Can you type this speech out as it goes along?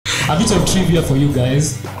A bit of trivia for you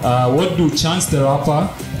guys. What do Chance the Rapper,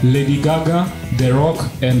 Lady Gaga, The Rock,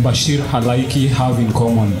 and Bashir Halaiki have in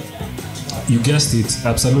common? You guessed it,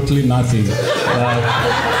 absolutely nothing.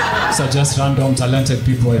 So just random talented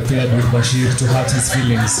people I paired with Bashir to hurt his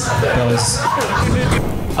feelings.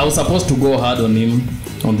 I was supposed to go hard on him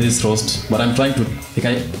on this roast, but I'm trying to,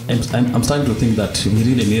 I'm starting to think that he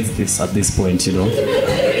really needs this at this point, you know.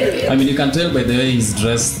 I mean, you can tell by the way he's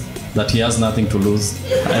dressed that he has nothing to lose.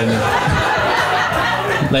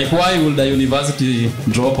 Like, why would a university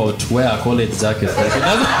dropout wear a college jacket? Like, it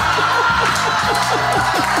doesn't.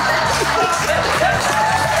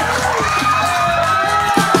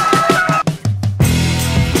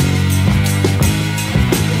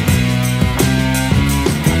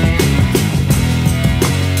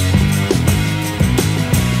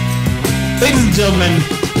 Ladies and gentlemen,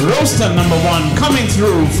 roaster number one coming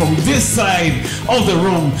through from this side of the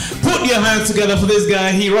room. Put your hands together for this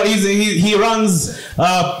guy. He runs a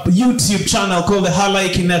YouTube channel called the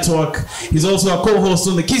Halaiki Network. He's also a co-host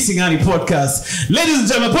on the Kissing Annie podcast. Ladies and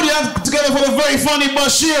gentlemen, put your hands together for the very funny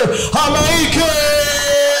Bashir Halaiki.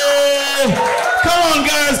 Come on,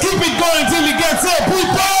 guys, keep it going till he gets up,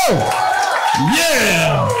 people.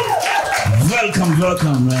 Yeah.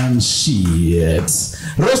 Welcome, man. Shit.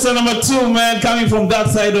 Roaster number two, man, coming from that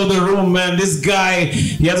side of the room, man. This guy,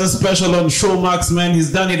 he has a special on Showmax, man.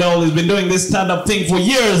 He's done it all. He's been doing this stand-up thing for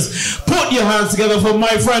years. Put your hands together for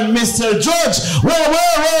my friend, Mr. George. Whoa.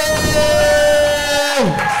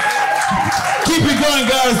 Keep it going,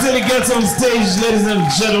 guys, till he gets on stage, ladies and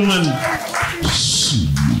gentlemen.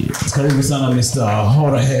 Shit. Karibu sana, Mr.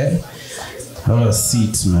 Horahe. Have a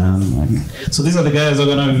seat, man. So these are the guys who are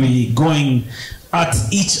going to be going at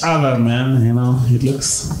each other, man. You know, it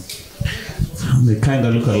looks, they kind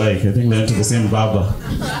of look alike. I think they went to the same barber.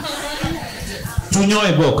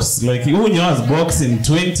 Tunyoe box, like who knows box in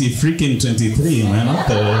 2023, man. What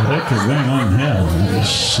the heck is going on here, man?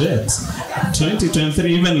 Shit.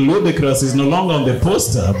 2023, even Ludacris is no longer on the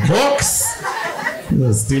poster. Box.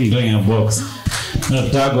 They're still doing a box. No,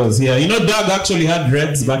 Doug was here. You know, Doug actually had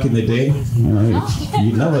dreads back in the day. You know,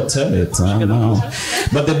 you never tell it. I don't know.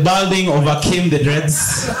 But the balding overcame the dreads.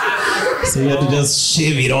 So you had to just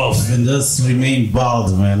shave it off and just remain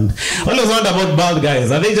bald, man. I always wonder about bald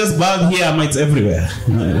guys. Are they just bald here? It's everywhere.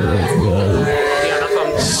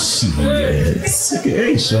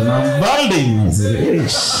 Shit. I'm balding.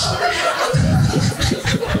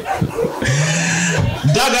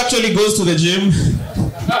 Doug actually goes to the gym.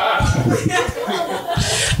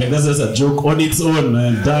 Like that's just a joke on its own,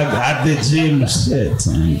 man. Doug at the gym. Shit,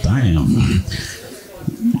 man. Damn.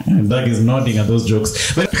 And Doug is nodding at those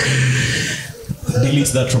jokes. But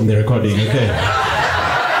delete that from the recording, okay?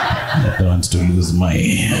 I don't want to lose my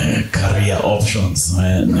career options,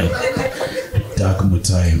 man. Doug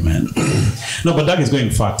Mutai, man. No, but Doug is going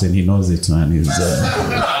fat and he knows it, man. He's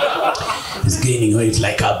gaining weight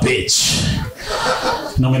like a bitch.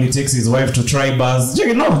 You know, when he takes his wife to try bars,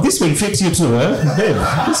 no, this will fit you too, eh? Babe,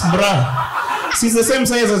 this bra. She's the same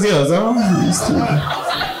size as yours, huh?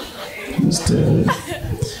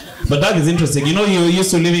 But that is interesting. You know, you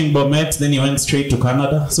used to live in Bomet, then you went straight to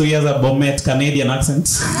Canada. So he has a Bomet Canadian accent.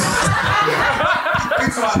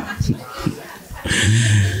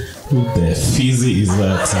 Who the fizzy is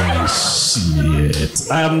that?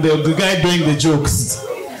 Shit. I am the guy doing the jokes.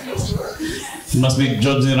 It must be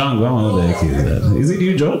George Nirango. I don't know what the heck is that. Is it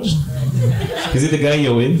you, George? Is it the guy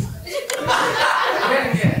you're with?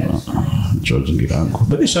 George Nirango.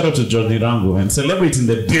 But they shout out to George Nirango and celebrate in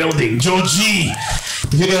the building. Georgie!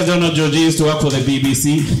 If you guys don't know, Georgie used to work for the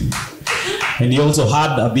BBC. And he also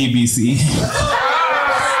had a BBC.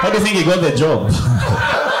 How do you think he got the job?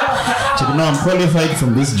 No, I'm qualified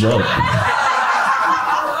from this job.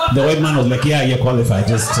 The white man was like, yeah, you're qualified.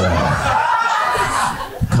 Just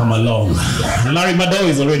come along. Larry Madow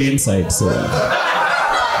is already inside, so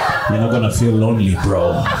you're not gonna feel lonely,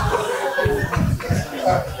 bro.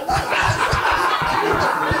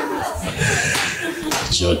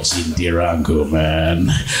 Judge Ndirango, man.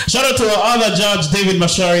 Shout out to our other judge, David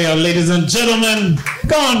Masharia, ladies and gentlemen.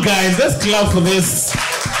 Come on, guys, let's clap for this.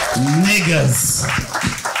 Niggas.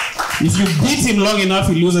 If you beat him long enough,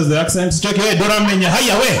 he loses the accent.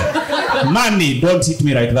 Manny, don't hit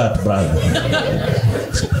me like that, brother.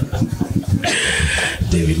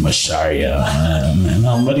 David Masharia, man.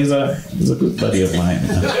 No, but he's a good buddy of mine.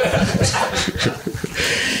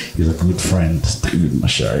 He's a good friend, David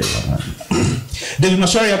Masharia, man. David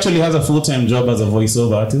Masharia actually has a full-time job as a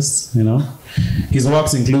voiceover artist, you know. His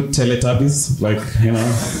works include Teletubbies, like, you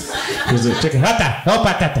know. He's a chicken. Hata,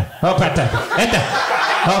 hopa tata, hopa tata, eta,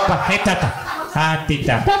 hopa hetata,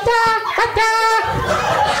 hatita, tata, hata.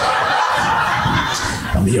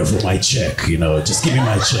 here for my check, you know, just give me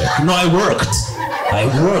my check. No, I worked,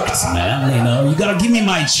 man, you know, you gotta give me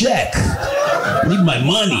my check. I need my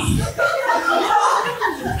money.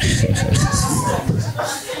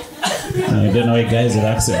 I don't know why guys with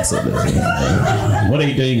accents. What are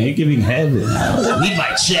you doing? Are you giving head? I need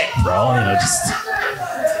my check, bro. You know, just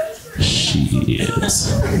shit.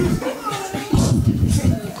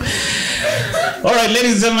 All right,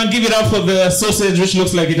 ladies and gentlemen, give it up for the sausage, which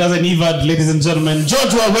looks like it has an EVAD, ladies and gentlemen. George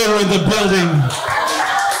Wawero in the building.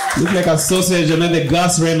 Looks like a sausage, and then the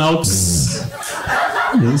gas ran out.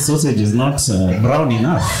 This sausage is not brown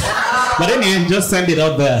enough. But anyway, just send it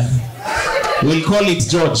out there. We'll call it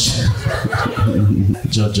George.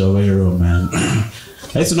 George Wawero, man.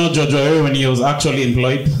 I used to know George Wawero when he was actually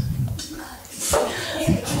employed.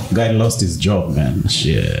 Guy lost his job, man.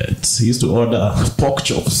 Shit. He used to order pork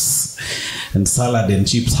chops and salad and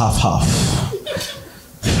chips half-half.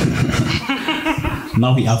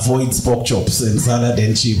 Now he avoids pork chops and salad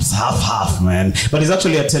and chips half-half, man. But he's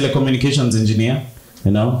actually a telecommunications engineer,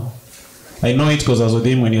 you know. I know it because I was with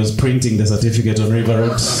him when he was printing the certificate on River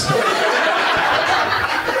Road.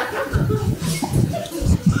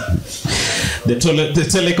 The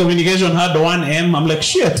telecommunication had 1 M. I'm like,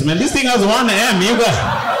 shit, man, this thing has 1 M.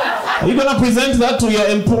 Are you gonna present that to your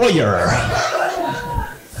employer?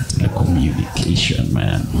 Telecommunication,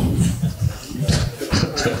 man.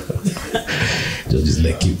 Just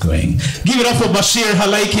like keep going. Give it up for Bashir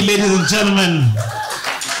Halaiki, ladies and gentlemen.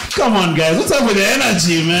 Come on, guys. What's up with the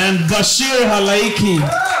energy, man? Bashir Halaiki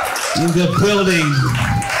in the building.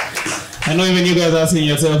 I know even you guys are asking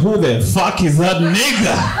yourself, who the fuck is that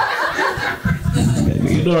nigga?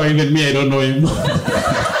 You know, even me, I don't know him.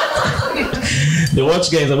 The watch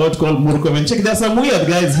guy is about to call Murkom and check. There's some weird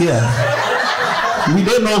guys here. We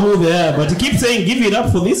don't know who they are, but he keeps saying, give it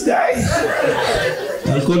up for this guy.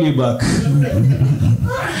 I'll call you back.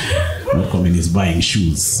 Murkom is buying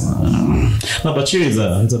shoes. No, but Chiri is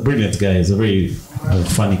a brilliant guy. He's a very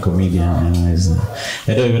funny comedian.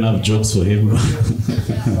 I don't even have jokes for him.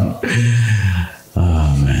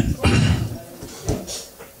 Oh, man.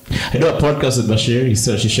 I do a podcast with Bashir.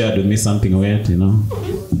 She shared with me something weird, you know.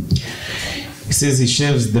 He says he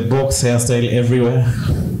shaves the box hairstyle everywhere.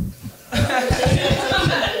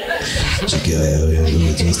 Check it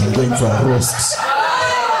out. I'm going for a roast.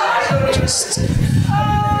 Just...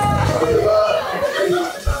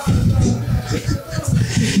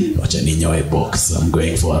 watch an inyoe box. I'm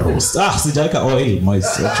going for a roast. Ah, sijaka oil.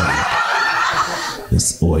 Moist.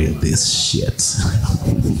 Let's oil this shit.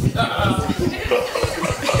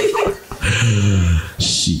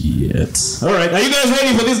 Shit. Alright, are you guys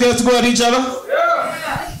ready for these guys to go at each other?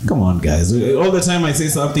 Yeah. Come on, guys. All the time I say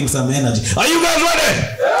something, some energy. Are you guys ready?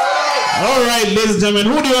 Yeah. Alright, ladies and gentlemen,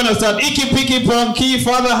 who do you want to start? Iki Piki Pong Ki.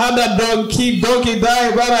 Father had a donkey, donkey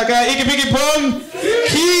die, baraka. Iki Piki Pong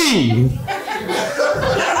Ki.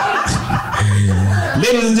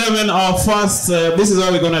 Ladies and gentlemen, our first, this is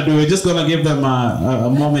what we're going to do. We're just going to give them a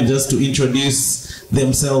moment just to introduce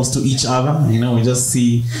themselves to each other. You know, we just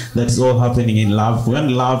see that it's all happening in love. We want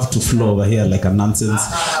love to flow over here like a nonsense.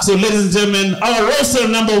 So, ladies and gentlemen, our roster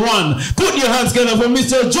number 1. Put your hands together for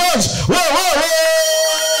Mr. George. Whoa, whoa, whoa!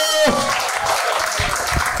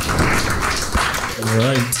 All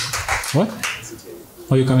right. What?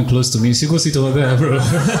 Oh, you're coming close to me. So you go sit over there, bro.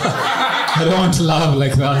 I don't want to laugh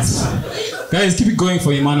like that. Guys, keep it going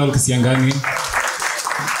for Emmanuel Kisiangani.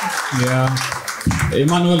 Yeah.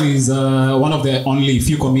 Emmanuel is one of the only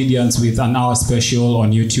few comedians with an hour special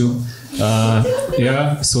on YouTube.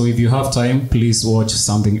 Yeah, so if you have time, please watch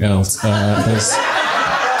something else.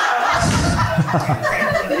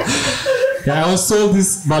 Yeah, I was told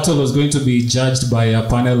this battle was going to be judged by a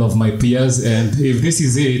panel of my peers, and if this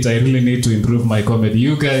is it, I really need to improve my comedy.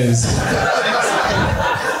 You guys,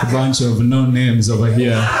 a bunch of no names over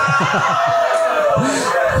here.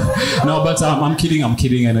 No, but I'm kidding.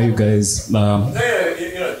 I know you guys.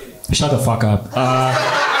 Shut the fuck up.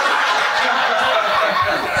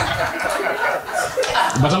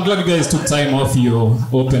 But I'm glad you guys took time off your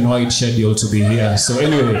open wide schedule to be here. So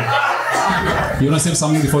anyway, you want to say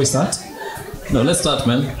something before we start? No, let's start,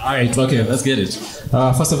 man. All right, okay. Let's get it.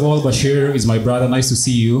 First of all, Bashir is my brother. Nice to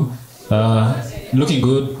see you. Looking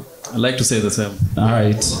good. I'd like to say the same. All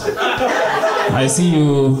right. I see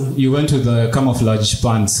you went to the camouflage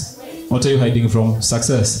pants. What are you hiding from?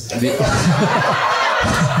 Success.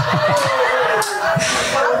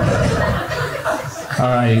 All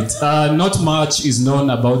right. Not much is known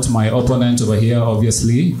about my opponent over here,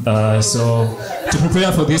 obviously. So to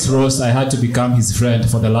prepare for this roast, I had to become his friend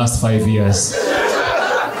for the last 5 years.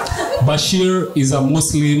 Bashir is a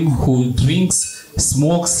Muslim who drinks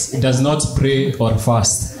smokes, does not pray or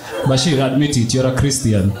fast. Bashir, admit it, you're a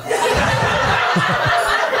Christian.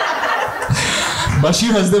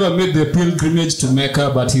 Bashir has never made the pilgrimage to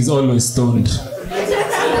Mecca, but he's always stoned.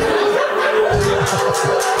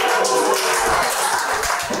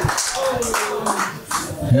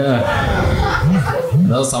 Yeah.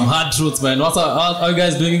 That was some hard truths, man. How are you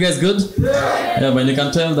guys doing? You guys good? Yeah, man. You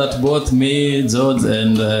can tell that both me, George,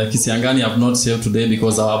 and Kisiangani have not shaved today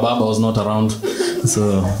because our Baba was not around.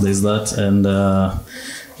 So there's that. And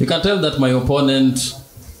you can tell that my opponent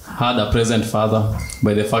had a present father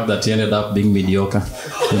by the fact that he ended up being mediocre.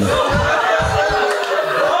 You know.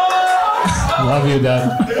 Love you,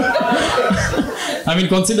 Dad. I mean,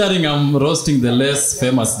 considering I'm roasting the less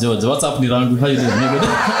famous George. What's up, Nirangu? How you doing? You good?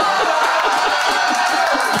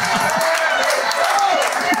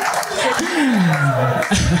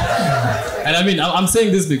 And I mean, I'm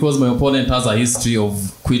saying this because my opponent has a history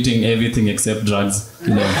of quitting everything except drugs.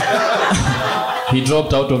 You know, he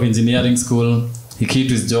dropped out of engineering school. He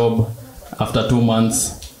quit his job after 2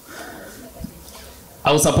 months.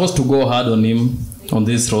 I was supposed to go hard on him on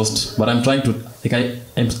this roast, but I'm trying to,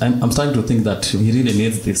 I'm starting to think that he really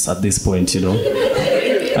needs this at this point, you know.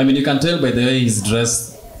 I mean, you can tell by the way he's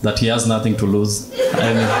dressed that he has nothing to lose.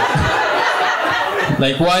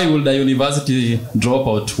 Like, why would a university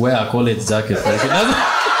dropout wear a college jacket? Like, it doesn't.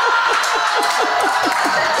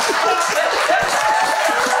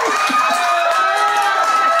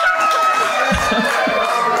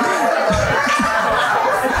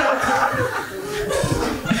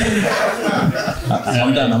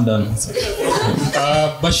 I'm done.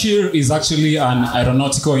 Bashir is actually an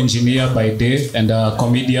aeronautical engineer by day and a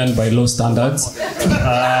comedian by low standards.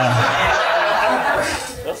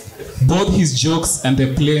 Both his jokes and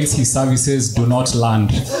the planes he services do not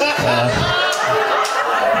land.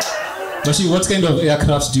 Bashir, what kind of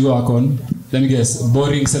aircraft do you work on? Let me guess,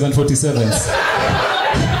 Boeing 747s.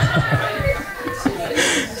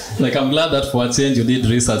 Like, I'm glad that for a change you did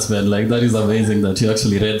research, man. Like, that is amazing that you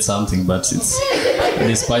actually read something, but it's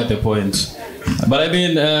despite the point. But I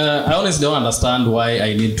mean, I honestly don't understand why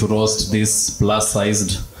I need to roast this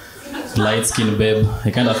plus-sized, light-skinned babe.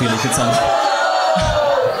 I kind of feel like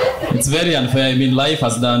it's very unfair. I mean, life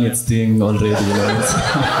has done its thing already, you know.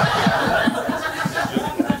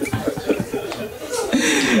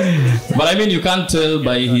 But I mean, you can't tell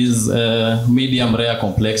by his medium rare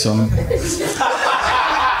complexion.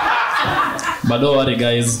 But don't worry,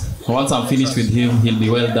 guys. Once I'm finished with him, he'll be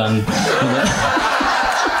well done.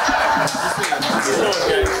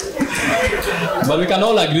 But we can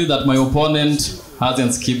all agree that my opponent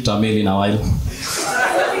hasn't skipped a meal in a while.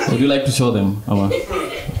 Would you like to show them?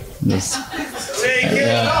 Yes.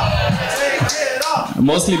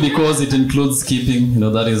 Mostly because it includes skipping. You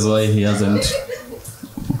know, that is why he hasn't.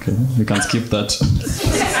 Okay, we can skip that.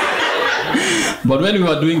 But when we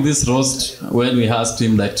were doing this roast, when we asked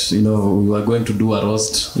him that, you know, we were going to do a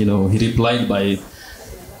roast, you know, he replied by,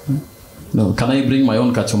 no, can I bring my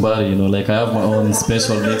own kachumbari? You know, like I have my own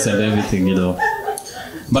special mix and everything, you know.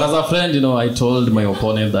 But as a friend, you know, I told my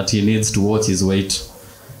opponent that he needs to watch his weight,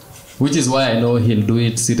 which is why I know he'll do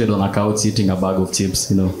it seated on a couch eating a bag of chips,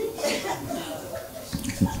 you know.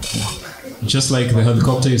 Just like the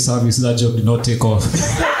helicopter service, that job did not take off.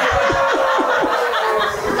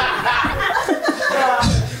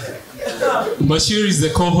 Bashir is the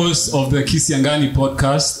co-host of the Kisiangani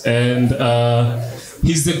podcast, and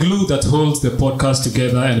he's the glue that holds the podcast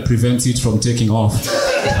together and prevents it from taking off.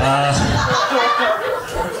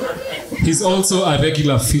 He's also a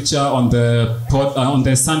regular feature on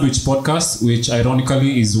the Sandwich podcast, which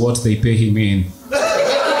ironically is what they pay him in.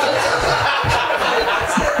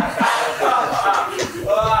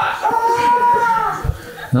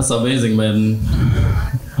 That's amazing, man.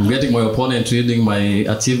 I'm getting my opponent reading my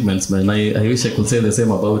achievements, man. I wish I could say the same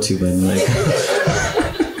about you, man. Like,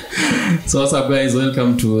 so what's up, guys?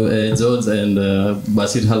 Welcome to George and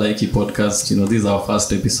Bashir Halaiki podcast. You know, this is our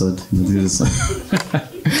first episode. This is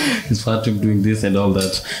it's Patrick doing this and all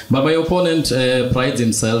that. But my opponent prides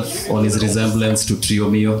himself on his resemblance to Trio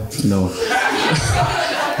Mio. You know,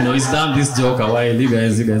 you know, he's done this joke a while. You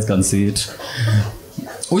guys can see it,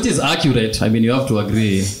 which is accurate. I mean, you have to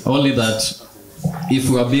agree. Only that, if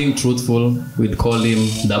we are being truthful, we'd call him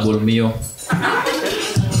Double Mio.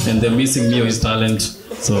 And the missing Mio is talent.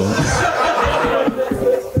 So,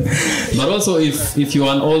 but also if you're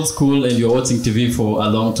an old school and you're watching TV for a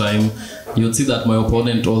long time, you'd see that my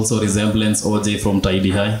opponent also resembles OJ from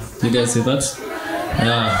Tidy High. You guys see that?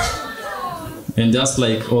 Yeah. And just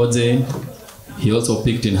like OJ, he also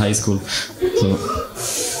peaked in high school. So.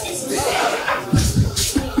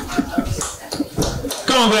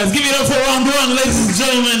 Come Come on, guys. Give it up for round one, ladies and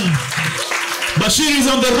gentlemen. Bashir is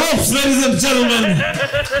on the ropes, ladies and gentlemen.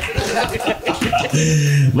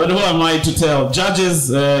 But who am I to tell?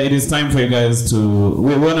 Judges, it is time for you guys to...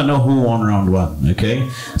 We want to know who won round one, okay?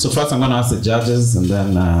 So first I'm going to ask the judges, and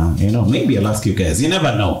then, maybe I'll ask you guys. You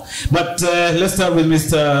never know. But let's start with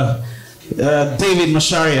Mr. David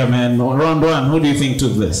Masharia, man. Round one, who do you think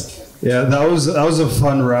took this? Yeah, that was a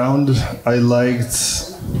fun round. I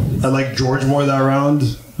liked George more that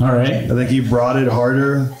round. All right. I think he brought it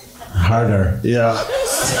harder. Yeah.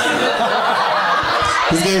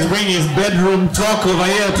 This guy is bringing his bedroom talk over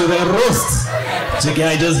here to the roast. The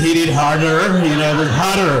guy just hit it harder,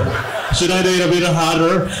 harder. Should I do it a bit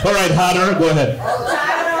harder? All right, harder. Go ahead.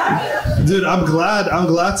 Dude, I'm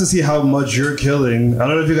glad to see how much you're killing. I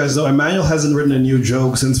don't know if you guys know, Emmanuel hasn't written a new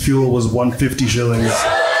joke since fuel was 150 shillings.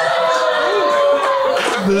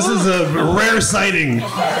 This is a rare sighting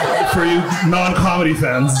for you non-comedy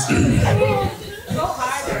fans.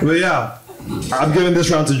 But yeah, I'm giving this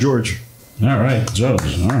round to George. All right,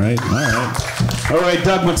 George. All right. All right,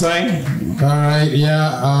 Doug Matai. All right,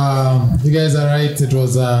 yeah. You guys are right. It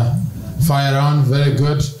was a fire round. Very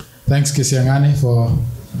good. Thanks, Kisiangani, for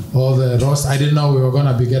all the roast. I didn't know we were going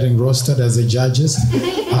to be getting roasted as the judges.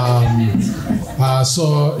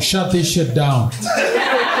 So shut this shit down.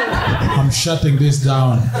 I'm shutting this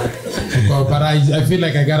down. But I feel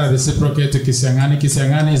like I got to reciprocate to Kisiangani.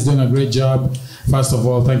 Kisiangani is doing a great job. First of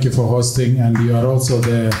all, thank you for hosting, and you are also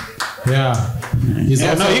the, yeah. You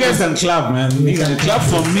guys can clap, man. You can clap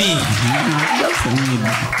for me.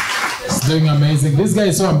 He's doing amazing. This guy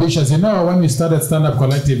is so ambitious. You know, when we started Stand Up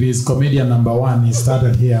Collective, he's comedian number one. He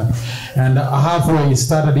started here. And halfway, he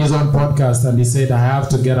started his own podcast, and he said, I have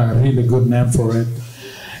to get a really good name for it.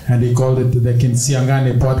 And he called it the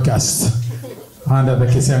Kisiangani Podcast under the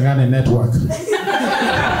Kisiangani Network,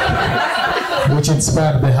 which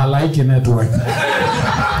inspired the Halaiki Network.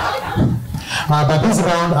 But this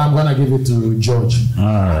round, I'm going to give it to George. All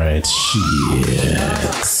right. Shit.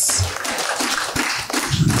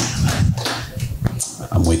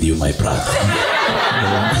 I'm with you, my brother.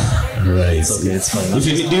 Right. It's okay, it's fine.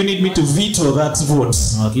 Do you need me to veto that vote?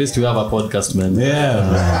 At least we have a podcast, man. Yeah,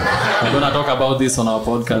 man. We're going to talk about this on our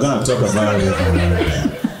podcast. We're going to talk about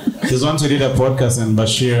it. Because once we did a podcast and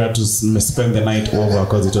Bashir had to spend the night over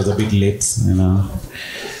because it was a bit late, So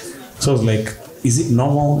I was like, is it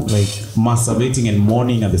normal, like, masturbating and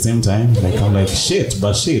mourning at the same time? Like, I'm like, shit,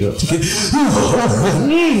 Bashir. Check it.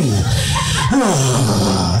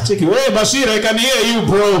 Hey, Bashir, I can hear you,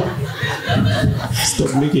 bro.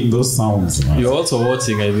 Stop making those sounds, man. You're also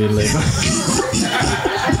watching, I mean, like.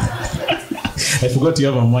 I forgot you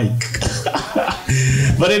have a mic.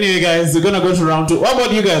 But anyway, guys, we're going to go to round two. What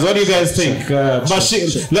about you guys? What do you guys think?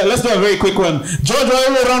 Bashir, let's do a very quick one. George, are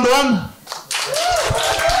you round one?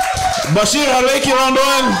 Bashir Halaiki, round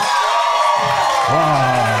one. Wow.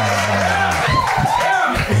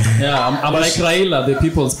 Yeah, I'm like Raila, the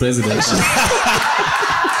people's president.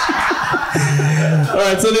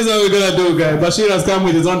 Alright, so this is what we're going to do, guys. Bashir has come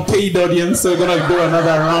with his own paid audience, so we're going to do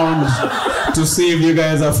another round to see if you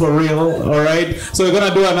guys are for real, alright? So we're going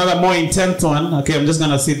to do another more intense one. Okay, I'm just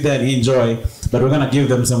going to sit there and enjoy. But we're going to give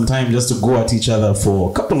them some time just to go at each other for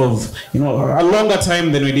a couple of, a longer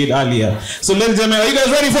time than we did earlier. So ladies and gentlemen, are you guys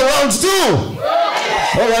ready for round two?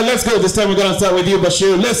 Alright, let's go. This time we're going to start with you,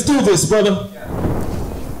 Bashir. Let's do this, brother.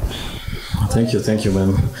 Thank you,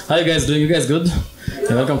 man. How you guys doing? You guys good?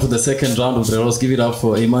 Yeah, welcome to the second round of the roast. Give it up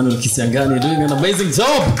for Emmanuel Kisiangani, doing an amazing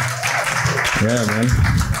job. Yeah, man.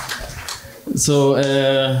 So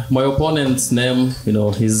my opponent's name,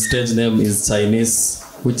 his stage name is Chinese,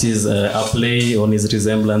 which is a play on his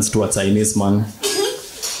resemblance to a Chinese man.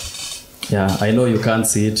 Yeah, I know you can't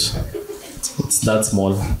see it. It's that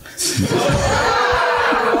small.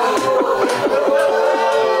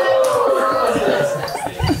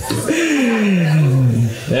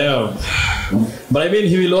 Yeah. But I mean,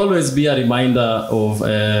 he will always be a reminder of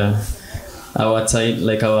our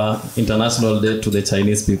International Day to the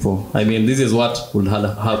Chinese people. I mean, this is what would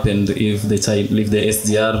have happened if the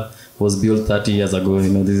SGR was built 30 years ago.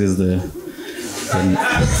 This is the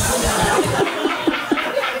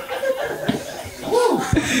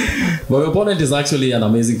my opponent is actually an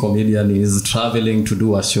amazing comedian. He's traveling to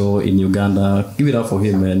do a show in Uganda. Give it up for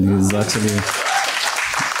him, man. He's actually...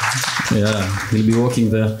 Yeah, he'll be working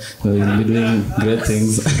there. He'll be doing great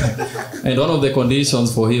things. And one of the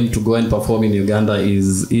conditions for him to go and perform in Uganda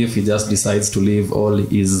is if he just decides to leave all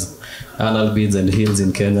his anal beads and heels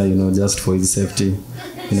in Kenya, just for his safety,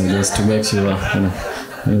 just to make sure,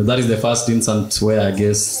 that is the first instance where I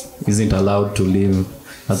guess isn't allowed to live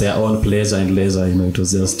at their own pleasure and leisure. It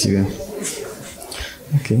was just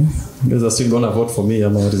Okay. You guys are still gonna vote for me. I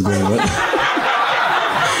don't know what is going on.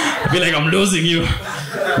 I feel like I'm losing you.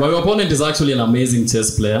 My opponent is actually an amazing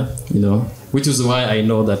chess player, which is why I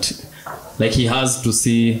know that like he has to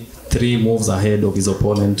see 3 moves ahead of his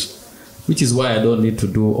opponent, which is why I don't need to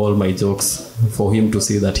do all my jokes for him to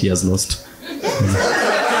see that he has lost.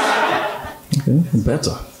 Okay,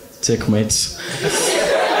 better. Checkmate.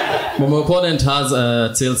 But my opponent has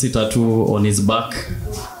a Chelsea tattoo on his back.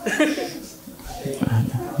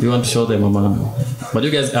 Do you want to show them, Mama? But you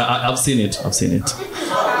guys, I've seen it. He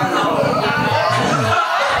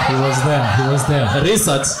was there.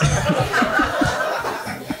 Research.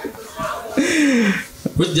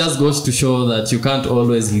 Which just goes to show that you can't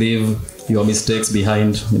always leave your mistakes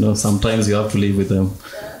behind. Sometimes you have to live with them.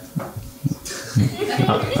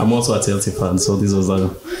 I'm also a Chelsea fan, so this was a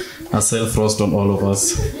self-roast on all of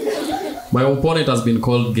us. My opponent has been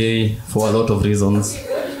called gay for a lot of reasons.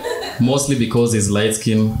 Mostly because he's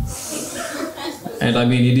light-skinned. And I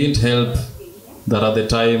mean, it didn't help that at the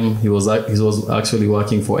time he was actually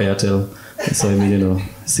working for Airtel. So I mean,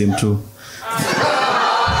 seemed to.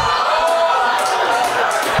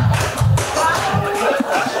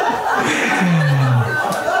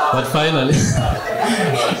 But finally,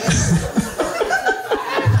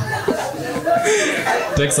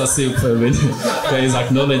 takes a sip. I mean, he's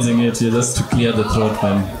acknowledging it just to clear the throat,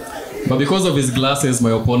 man. But because of his glasses, my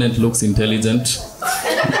opponent looks intelligent.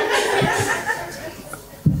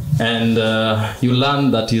 And you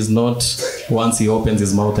learn that he's not once he opens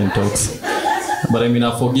his mouth and talks. But I mean,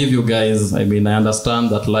 I forgive you guys. I mean, I understand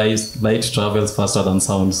that light travels faster than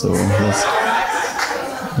sound. So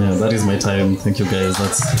that is my time. Thank you guys.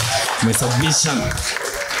 That's my submission.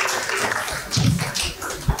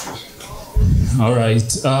 All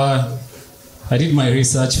right. I did my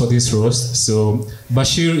research for this roast. So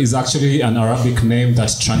Bashir is actually an Arabic name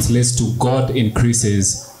that translates to God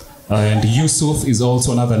increases. And Yusuf is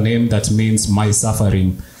also another name that means my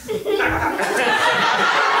suffering.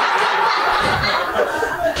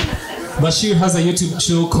 Bashir has a YouTube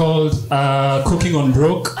show called Cooking on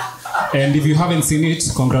Broke. And if you haven't seen it,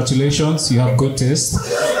 congratulations, you have good taste.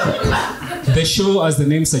 The show, as the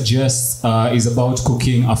name suggests, is about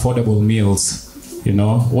cooking affordable meals.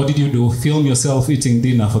 What did you do? Film yourself eating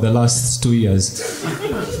dinner for the last 2 years.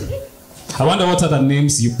 I wonder what other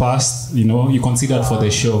names you passed, you considered for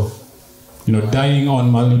the show. Dying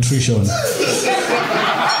on malnutrition.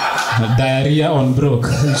 Diarrhea on broke.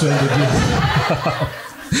 Which one did you?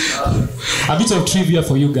 A bit of trivia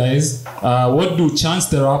for you guys. What do Chance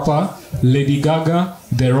the Rapper, Lady Gaga,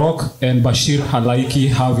 The Rock, and Bashir Halaiki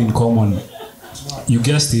have in common? You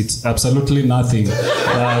guessed it, absolutely nothing.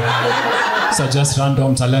 So just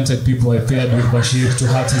random talented people I paired with Bashir to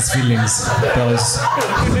hurt his feelings.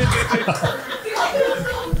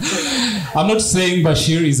 I'm not saying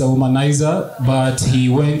Bashir is a womanizer, but he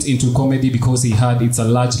went into comedy because he heard it's a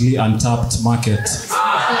largely untapped market.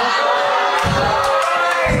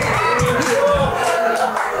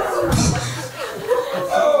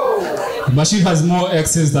 Bashir has more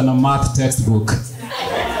X's than a math textbook.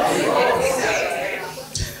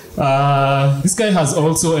 This guy has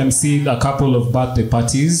also emceed a couple of birthday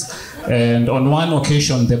parties, and on one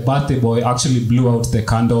occasion the birthday boy actually blew out the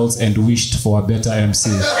candles and wished for a better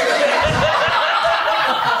MC.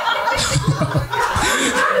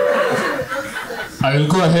 I will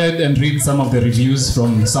go ahead and read some of the reviews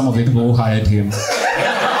from some of the people who hired him.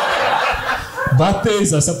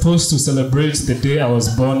 Birthdays are supposed to celebrate the day I was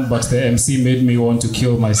born, but the MC made me want to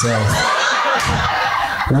kill myself.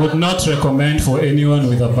 Would not recommend for anyone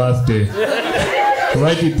with a birthday.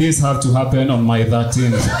 Why did this have to happen on my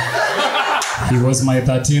 13th? He was my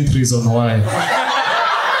 13th reason why.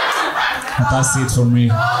 That's it for me.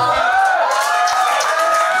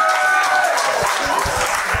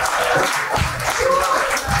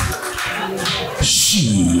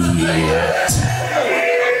 Shit.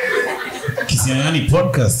 Kenyan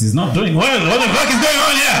podcast is not doing well. What the fuck is going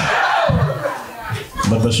on here?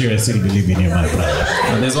 But Bashir, I still believe in you, my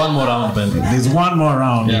brother. There's one more round, Ben. There's one more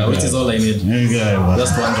round. Yeah, which is all I need. You go.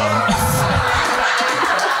 Just one round.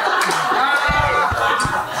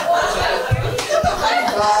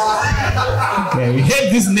 Okay, we hate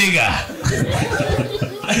this nigga.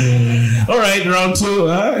 All right, round two.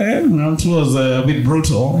 Round two was a bit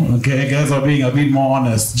brutal. Okay, guys are being a bit more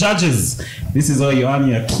honest. Judges, this is all you on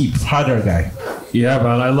your keep. Harder guy. Yeah,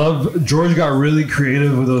 man, I love George got really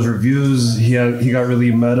creative with those reviews. He got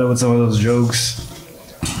really meta with some of those jokes.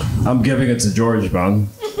 I'm giving it to George, man.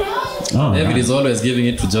 Oh, David is always giving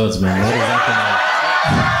it to George, man. What is happening?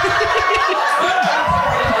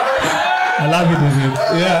 I love you, David.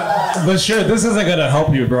 Yeah, but sure, this isn't gonna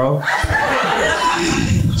help you, bro.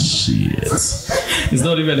 Shit. It's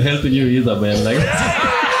not even helping you either, man. Like,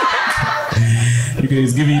 Okay,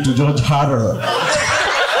 he's giving it to George Harder.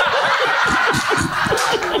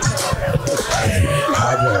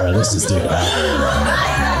 Harder, let's just do it Harder.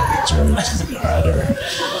 George Harder.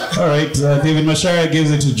 All right, David Mashara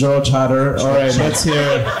gives it to George Harder. All right, let's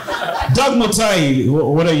hear Doug Mutai.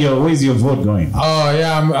 Where's your vote going? Oh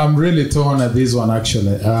yeah, I'm really torn at this one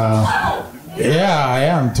actually. Yeah, I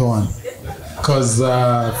am torn. Because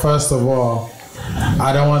first of all,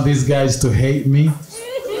 I don't want these guys to hate me.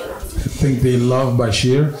 I think they love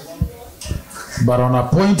Bashir. But on a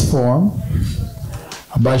point form,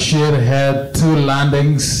 Bashir had 2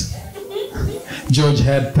 landings. George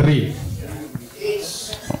had 3.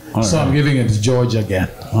 So I'm giving it to George again.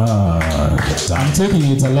 I'm taking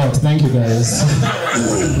it a lot. Thank you, guys.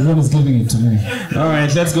 Everyone is giving it to me. All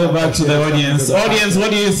right, let's go back to the audience. Audience,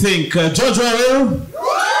 what do you think? George Harder?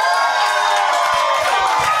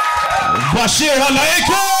 Bashir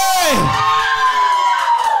Halaiki!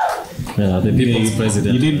 yeah, the people's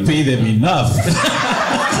president. You didn't pay them enough.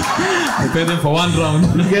 You paid them for 1 round.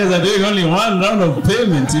 You guys are doing only 1 round of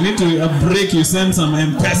payment. You need to break, you send some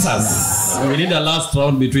M-Pesas. We need a last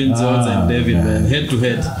round between George and David, man. Head to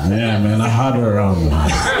head. Yeah, man, a harder round.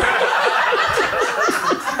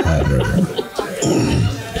 Harder.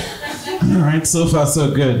 All right, so far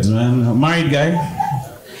so good, man. Married guy?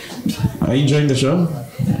 Are you enjoying the show?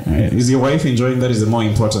 Is your wife enjoying? That is the more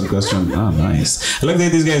important question. Oh, nice. I like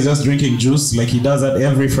that this guy is just drinking juice like he does that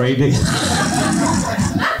every Friday.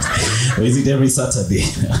 Or is it every Saturday?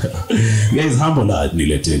 Guys, humble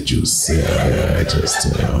nilete juice. I just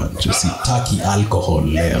eat turkey alcohol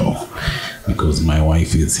leo because my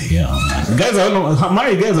wife is here. Guys,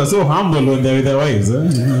 married guys are so humble when they're with their wives.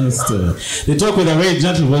 They talk with a very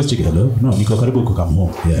gentle voice. Hello? No, niko karibu to come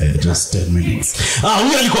home. Yeah, just 10 minutes.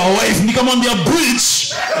 Huyu alikuwa wife, nikamwambia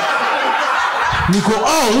bitch. Niko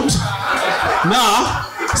out. Now,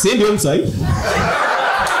 send you inside.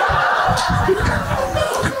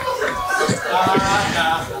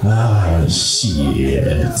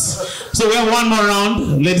 Shit. So we have 1 more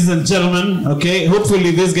round, ladies and gentlemen. Okay,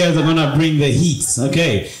 hopefully these guys are gonna bring the heat.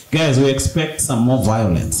 Okay, guys, we expect some more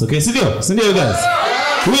violence. Okay, Sindio, guys.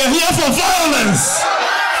 We are here for violence.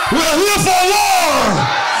 We are here for war.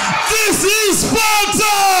 This is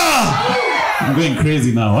Sparta. I'm going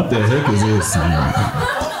crazy now. What the heck is this?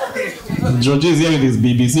 George is here with his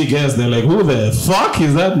BBC guests. They're like, who the fuck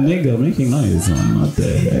is that nigga making noise? What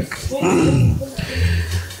the heck?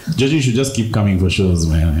 Georgie should just keep coming for shows,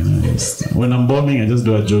 man. You know, when I'm bombing, I just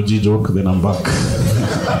do a Georgie joke, then I'm back.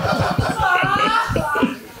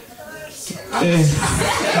 I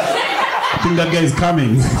think that guy is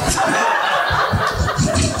coming.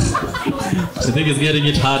 I think he's getting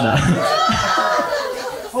it harder.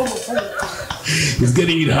 He's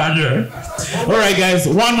getting it harder. All right, guys,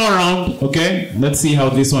 1 more round. Okay, let's see how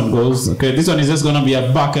this one goes. Okay, this one is just gonna be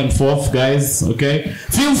a back and forth, guys. Okay,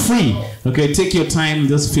 feel free. Okay, take your time.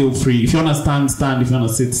 Just feel free. If you wanna stand, stand. If you wanna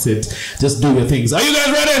sit, sit. Just do your things. Are you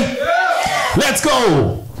guys ready? Yeah! Let's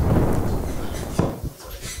go.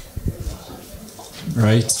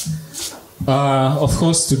 Right. Of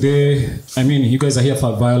course, today, I mean, you guys are here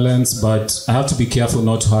for violence, but I have to be careful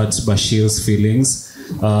not to hurt Bashir's feelings.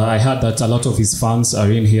 I heard that a lot of his fans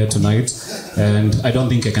are in here tonight, and I don't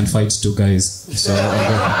think I can fight 2 guys. So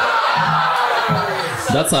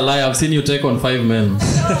that's a lie. I've seen you take on 5 men.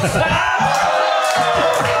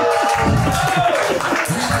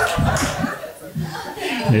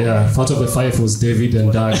 Yeah, part of the 5 was David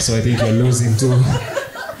and Doug, so I think you're losing too.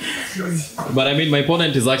 But I mean, my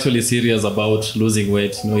opponent is actually serious about losing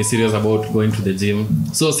weight. You know, he's serious about going to the gym.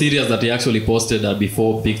 So serious that he actually posted a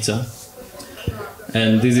before picture.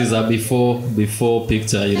 And this is a before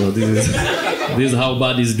picture. You know, this is how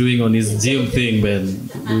bad he's doing on his gym thing, man.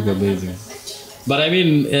 Doing amazing. But I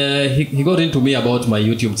mean, he got into me about my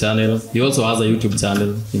YouTube channel. He also has a YouTube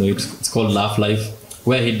channel. You know, it's called Laugh Life,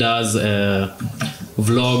 where he does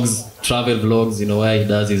vlogs, travel vlogs. You know, where he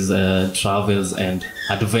does his travels and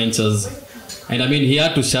adventures. And I mean, he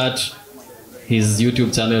had to shut his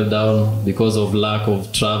YouTube channel down because of lack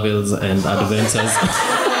of travels and adventures.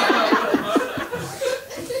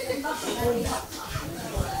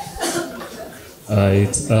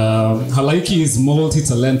 Right. Halaiki is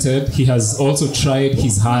multi-talented. He has also tried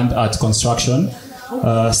his hand at construction.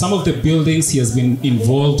 Some of the buildings he has been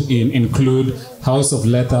involved in include House of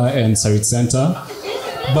Leather and Sarit Center.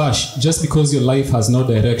 Bash, just because your life has no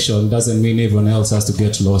direction doesn't mean everyone else has to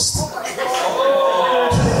get lost.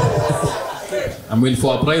 I mean,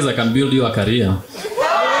 for a price, I can build you a career.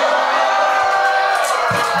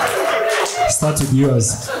 Start with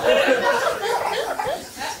yours.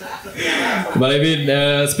 But I mean,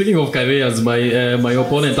 speaking of careers, my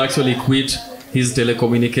opponent actually quit his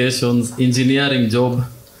telecommunications engineering job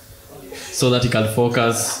so that he can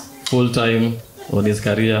focus full time on his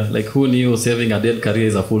career. Like, who knew saving a dead career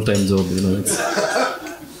is a full-time job? You know, it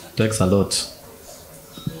takes a lot.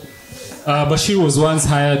 Bashir was once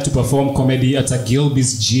hired to perform comedy at a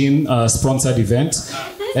Gilby's Gin sponsored event,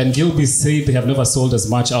 and Gilby's said they have never sold as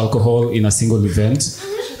much alcohol in a single event.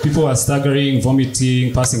 People are staggering,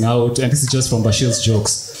 vomiting, passing out, and this is just from Bashir's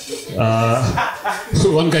jokes.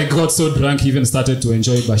 One guy got so drunk he even started to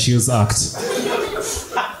enjoy Bashir's act.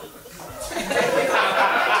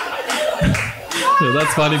 So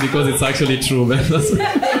that's funny because it's actually true, man.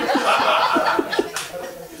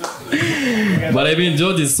 But I mean,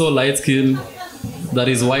 George is so light-skinned that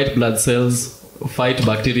his white blood cells fight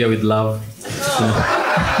bacteria with love.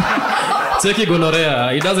 Cheki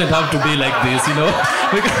gonorrhea, it doesn't have to be like this, you know.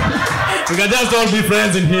 We can just all be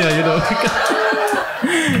friends in here, you know.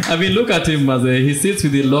 I mean, look at him, as he sits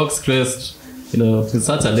with the locks crest, you know. He's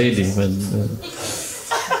such a lady, man.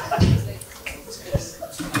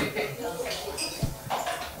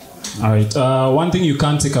 All right. One thing you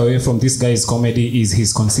can't take away from this guy's comedy is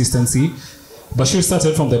his consistency. Bashir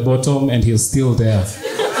started from the bottom and he's still there.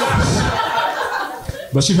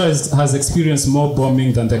 Bashir has experienced more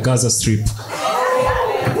bombing than the Gaza Strip.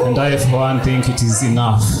 And I, for one, think it is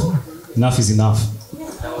enough. Enough is enough.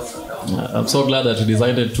 I'm so glad that you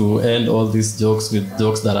decided to end all these jokes with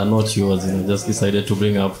jokes that are not yours. You know, just decided to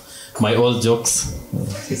bring up my old jokes.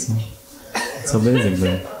 It's amazing,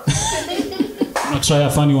 man. I'll try a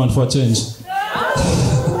funny one for a change.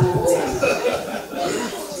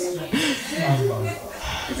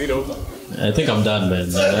 Is it over? I think I'm done, man.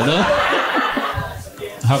 I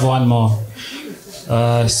have one more.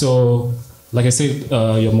 So, like I said,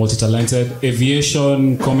 you're multi-talented.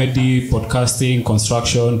 Aviation, comedy, podcasting,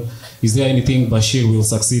 construction. Is there anything Bashir will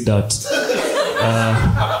succeed at?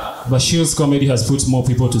 Bashir's comedy has put more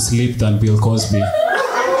people to sleep than Bill Cosby.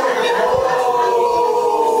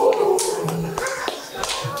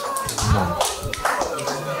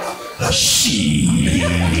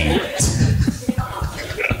 Shit.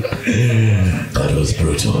 That was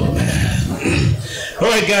brutal, man. All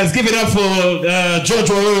right, guys, give it up for George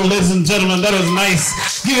Warrior, ladies and gentlemen. That was nice.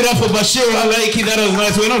 Give it up for Bashir Halaiki. That was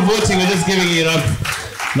nice. We're not voting. We're just giving it up.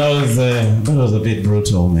 That was a bit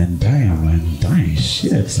brutal, man. Damn, man. Damn,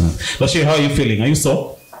 shit. Man. Bashir, how are you feeling? Are you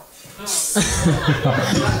sore?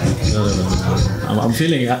 No. I'm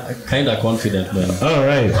feeling kind of confident, man. All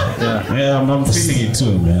right. Yeah, I'm feeling it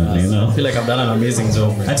too, man. You know? I feel like I've done an amazing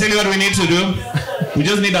job, man. I tell you what we need to do. We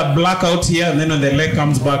just need a blackout here, and then when the leg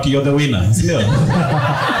comes back, you're the winner. Yeah.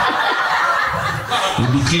 We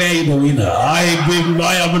declare you the winner. I am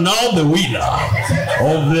now the winner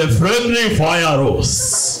of the friendly fire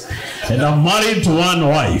roast, and I'm married to one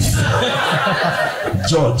wife,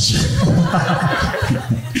 George.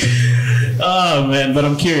 Oh man, but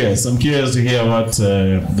I'm curious. I'm curious to hear what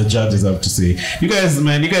the judges have to say. You guys,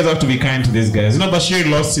 man, you guys have to be kind to these guys. You know, Bashir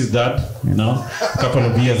lost his dad, you know, a couple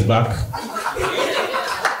of years back.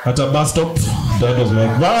 At a bus stop, dad was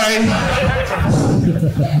like, bye.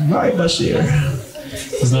 Bye, Bashir.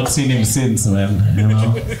 He's not seen him since, man, you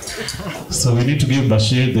know. So we need to give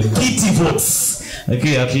Bashir the pity votes.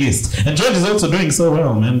 Okay, at least. And George is also doing so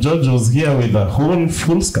well, man. George was here with a whole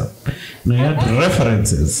full scope. You know, he had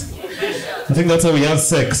references. I think that's how we have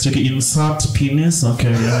sex. Check it, insert penis.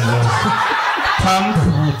 Okay, yeah. Pump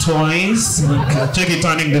twice. Okay. Check it,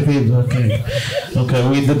 turning the page. Okay. Okay,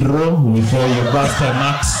 withdraw before you bust a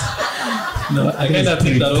nut. No, I kind of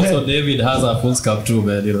think that also David has a full scope too,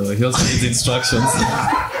 man. You know, he also needs instructions.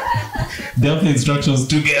 They have the instructions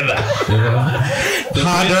together. Yeah.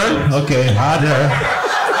 Harder. Okay, harder.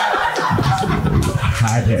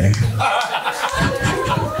 Harder.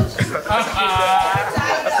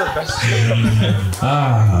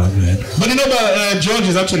 Man. But you know, George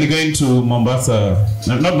is actually going to Mombasa,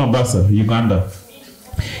 not Mombasa, Uganda.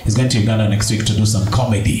 He's going to Uganda next week to do some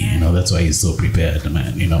comedy. You know, that's why he's so prepared,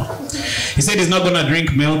 man. You know, he said he's not gonna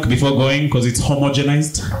drink milk before going because it's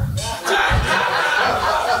homogenized.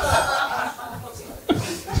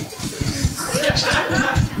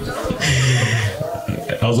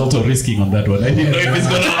 I was also risking on that one. I didn't know if it's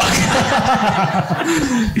gonna work.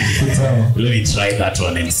 Let me try that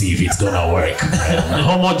one and see if it's gonna work.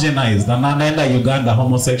 Homogenized. Nanaenda Uganda,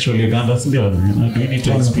 homosexual Uganda. Still, you know, do we need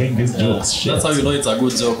to explain these jokes? That's how you know it's a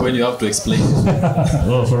good joke, when you have to explain.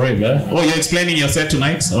 Oh, for real, eh? Oh, you're explaining your set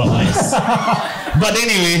tonight? Oh, nice. But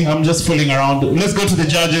anyway, I'm just fooling around. Let's go to the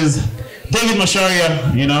judges. David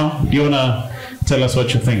Masharia, you know, do you wanna tell us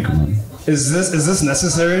what you think, man? Is this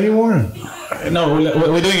necessary anymore? No,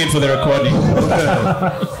 we're doing it for the recording.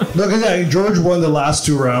 Look at that. George won the last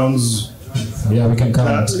 2 rounds. Yeah, we can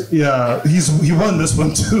count. Yeah, he won this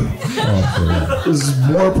one too. Okay. Was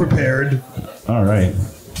more prepared, All right.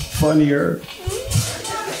 funnier,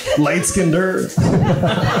 light-skinneder.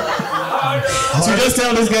 So just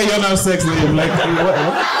tell this guy you're not sex with him. Like,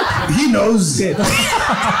 what? He knows it. The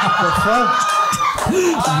fuck?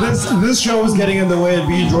 This show is getting in the way of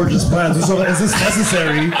being George's plans. So is this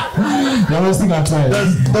necessary? The worst thing I've tried.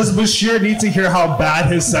 Does Bashir need to hear how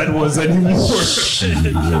bad his set was anymore?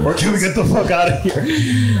 Or can we get the fuck out of here?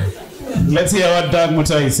 Let's hear what Doug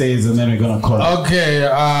Mutai says, and then we're gonna call it. Okay,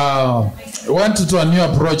 went to a new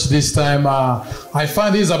approach this time. I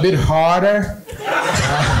find this a bit harder.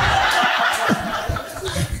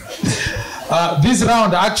 This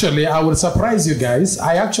round, actually, I will surprise you guys.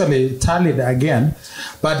 I actually tallied again,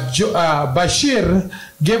 but Bashir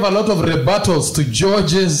gave a lot of rebuttals to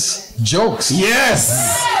George's jokes. Yes!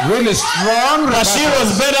 Really strong rebuttals. Bashir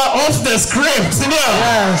was better off the script.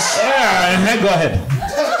 Yes. Yeah, go ahead.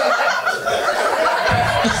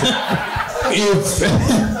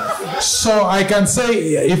 So I can say,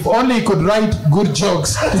 if only he could write good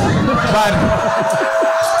jokes,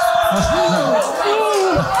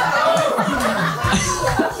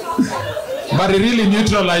 but it really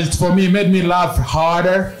neutralized for me, made me laugh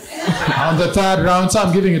harder on the 3rd round. So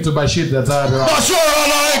I'm giving it to Bashir, the 3rd round. Bashir, I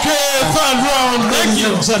like it. 3rd round. Thank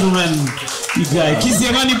you, gentlemen. You guys,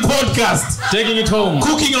 KIP'JOKING podcast. Taking it home.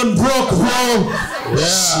 Cooking on broke, bro.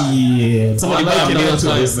 Shit. Somebody back it into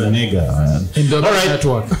this nigga, man. In the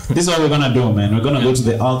network. This is what we're gonna do, man. We're gonna go to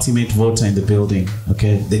the ultimate voter in the building,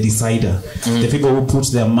 okay? The decider. The people who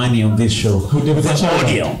put their money on this show. The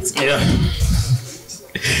audience. Yeah.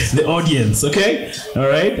 The audience, okay?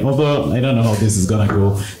 Alright? Although I don't know how this is gonna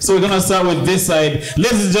go. So we're gonna start with this side.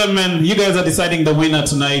 Ladies and gentlemen, you guys are deciding the winner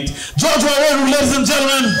tonight. George Waweru, ladies and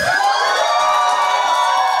gentlemen.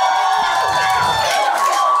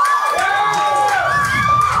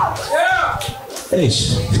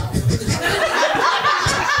 Ish.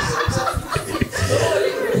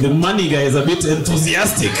 The money guy is a bit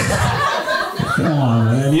enthusiastic. Come on,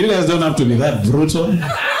 man. You guys don't have to be that brutal.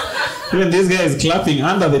 Even this guy is clapping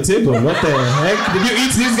under the table. What the heck? Did you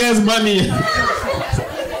eat this guy's money?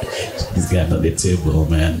 This guy under the table,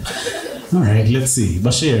 man. All right, let's see.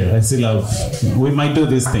 Bashir, I still have... We might do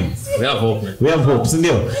this thing. We have hope, man. We have hope.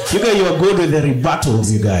 Sindio, you guys, you are good with the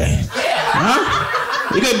rebuttals, you guys. Huh?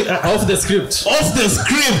 You guys, Off the script. off the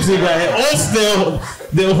script, you guys. Off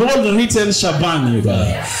the whole written shebang, you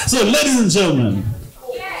guys. So, ladies and gentlemen,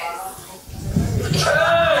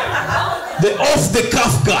 the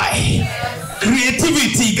off-the-cuff guy,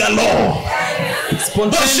 creativity galore.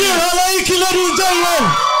 Bashir, I like you, ladies and gentlemen.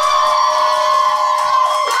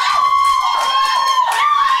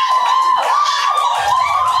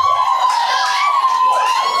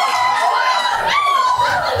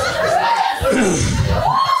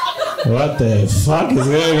 What the fuck is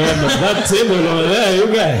going on at that table over there, you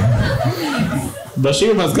guys?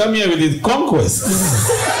 Bashir must come here with his conquest.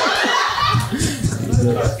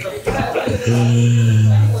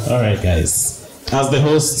 Alright, guys. As the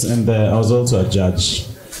host and I was also a judge,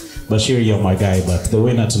 Bashir, you're my guy, but the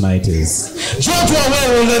winner tonight is George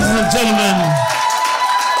Waweru, ladies and gentlemen.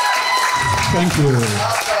 Thank you.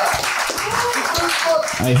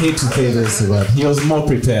 I hate to say this, but he was more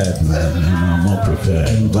prepared, man. You know, more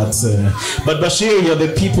prepared. But Bashir, you're the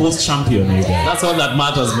people's champion, you guys. That's all that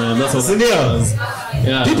matters, man. That's all.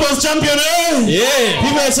 Yeah. People's champion, eh? Yeah.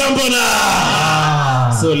 People's champion.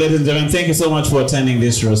 So, ladies and gentlemen, thank you so much for attending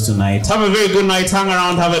this roast tonight. Have a very good night. Hang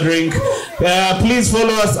around, have a drink. Please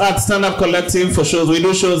follow us at Stand Up Collective for shows. We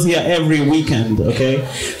do shows here every weekend, okay?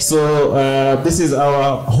 So, this is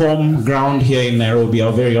our home ground here in Nairobi,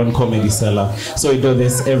 our very own comedy cellar. So, we do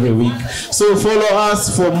this every week. So, follow us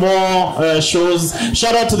for more shows.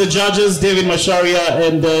 Shout out to the judges, David Masharia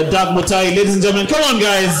and Doug Mutai. Ladies and gentlemen, come on,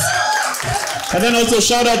 guys. And then also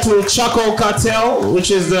shout out to Chuckle, Cartel, which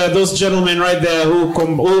is those gentlemen right there who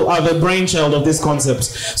are the brainchild of this concept.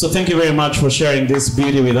 So thank you very much for sharing this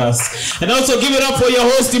beauty with us. And also give it up for your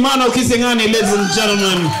host, Emmanuel Kisengani, ladies and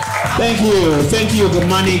gentlemen. Thank you, the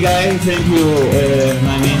money guy. Thank you,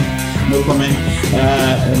 Nani, no comment,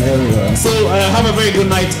 and everyone. So have a very good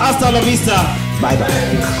night. Hasta la vista.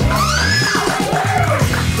 Bye-bye.